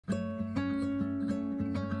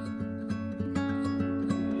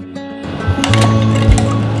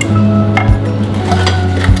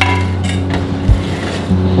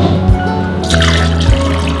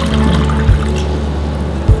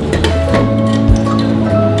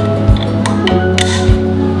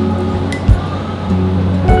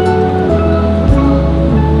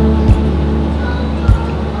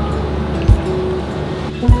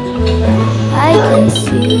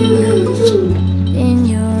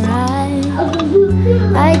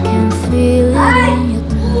feel it in your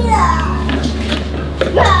touch.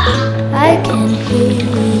 I can hear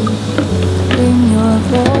it in your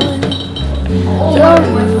voice, though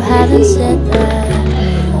you haven't said that.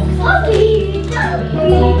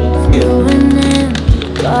 Fluent in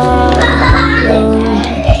bottle,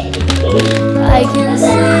 I can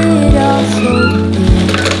see it all so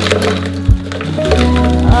clear.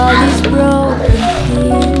 All these broken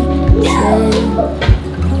pieces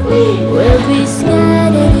will be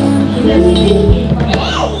scattered in the wind.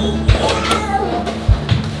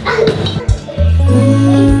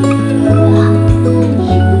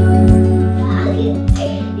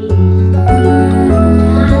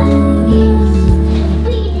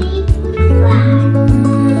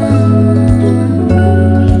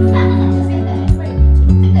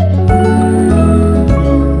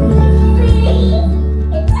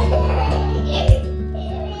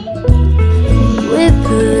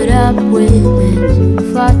 With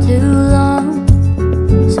it far too long.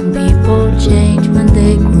 Some people change when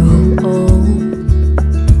they grow old,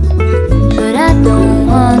 but I don't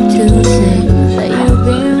want to say that you've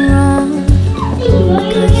been wrong,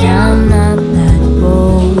 'cause I'm not that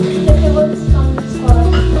bold.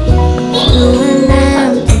 To an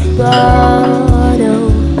empty bottle,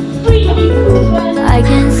 I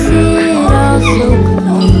can see it all so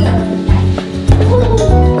clear.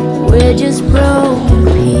 We're just broken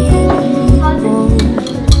people,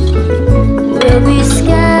 we'll be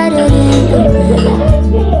scattered in the wind.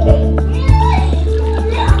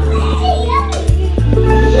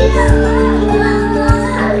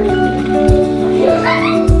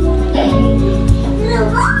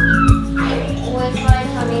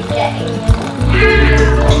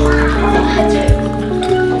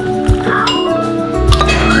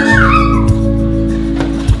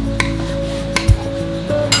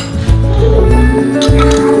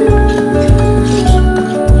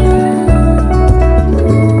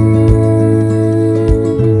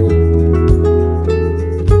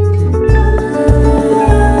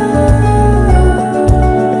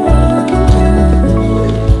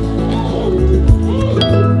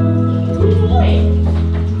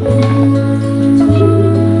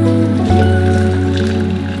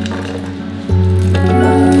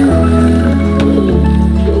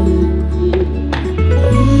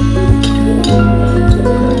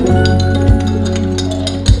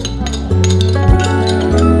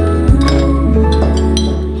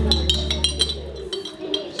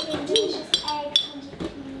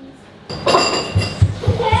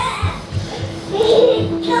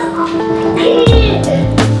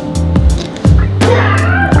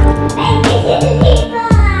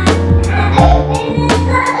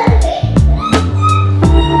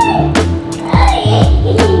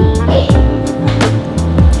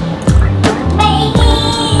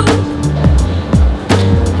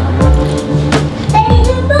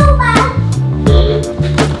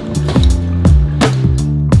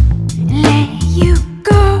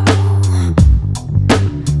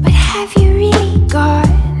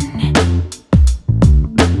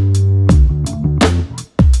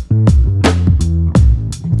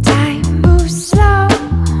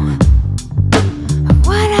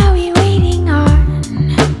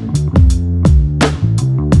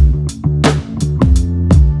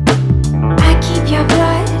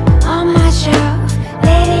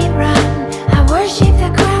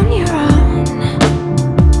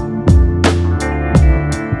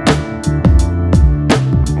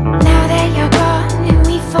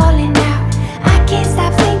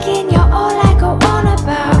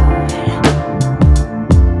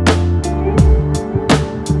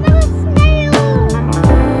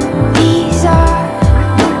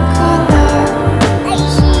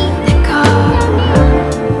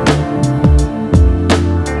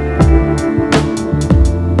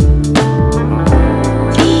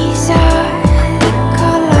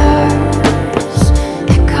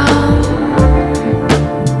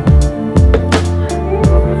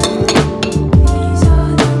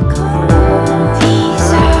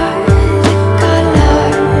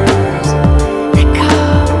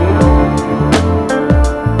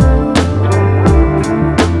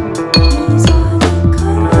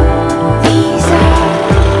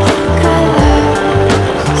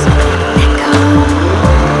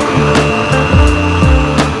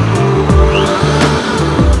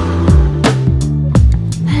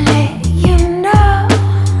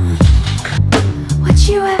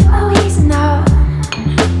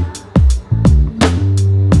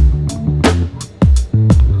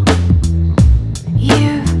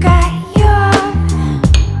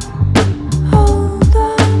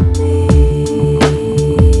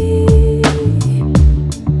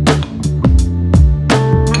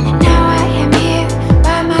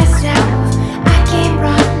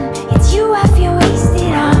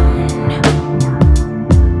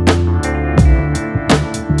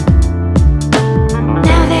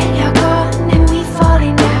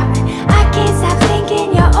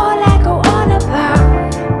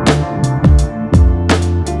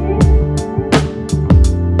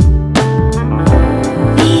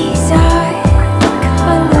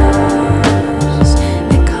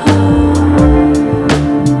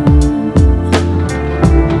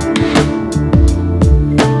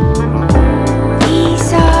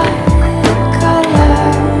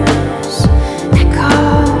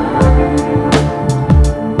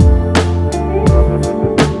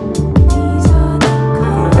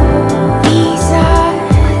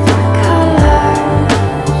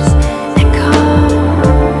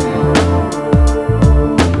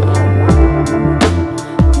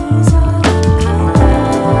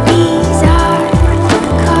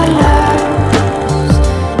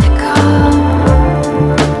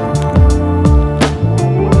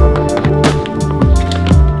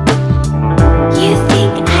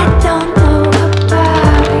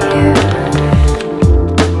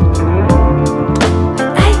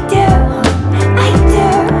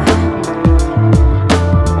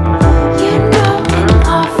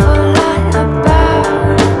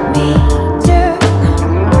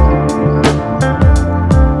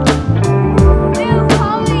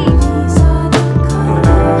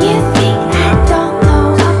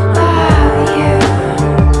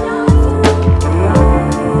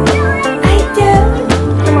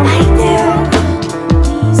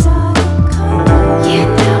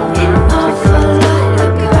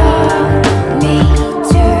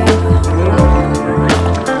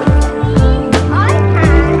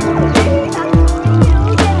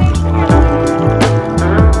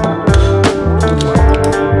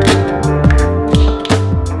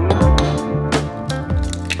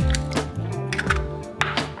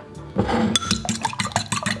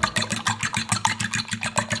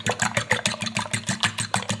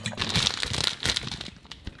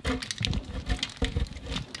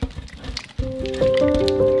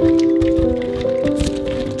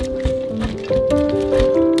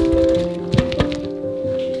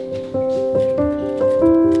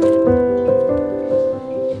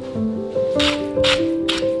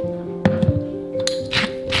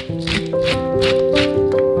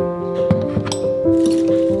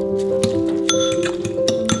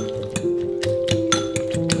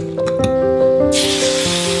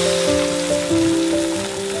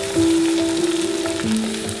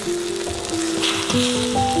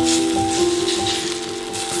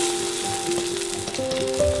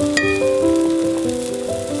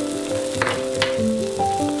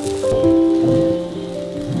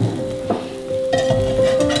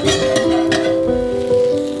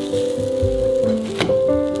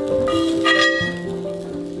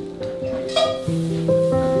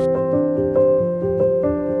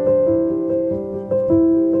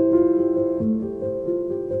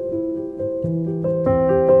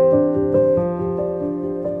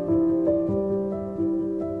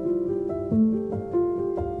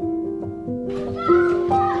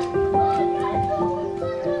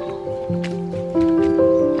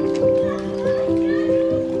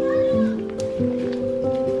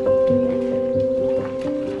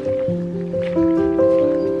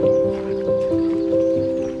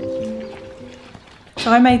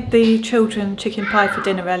 So I made the children chicken pie for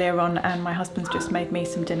dinner earlier on, and my husband's just made me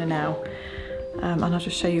some dinner now. And I'll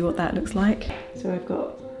just show you what that looks like. So I've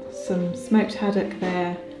got some smoked haddock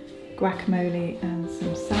there, guacamole and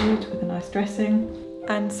some salad with a nice dressing.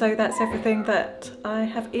 And so that's everything that I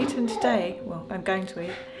have eaten today. Well, I'm going to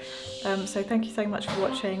eat. So thank you so much for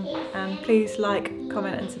watching, and please like,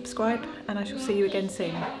 comment and subscribe, and I shall see you again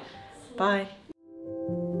soon. Bye.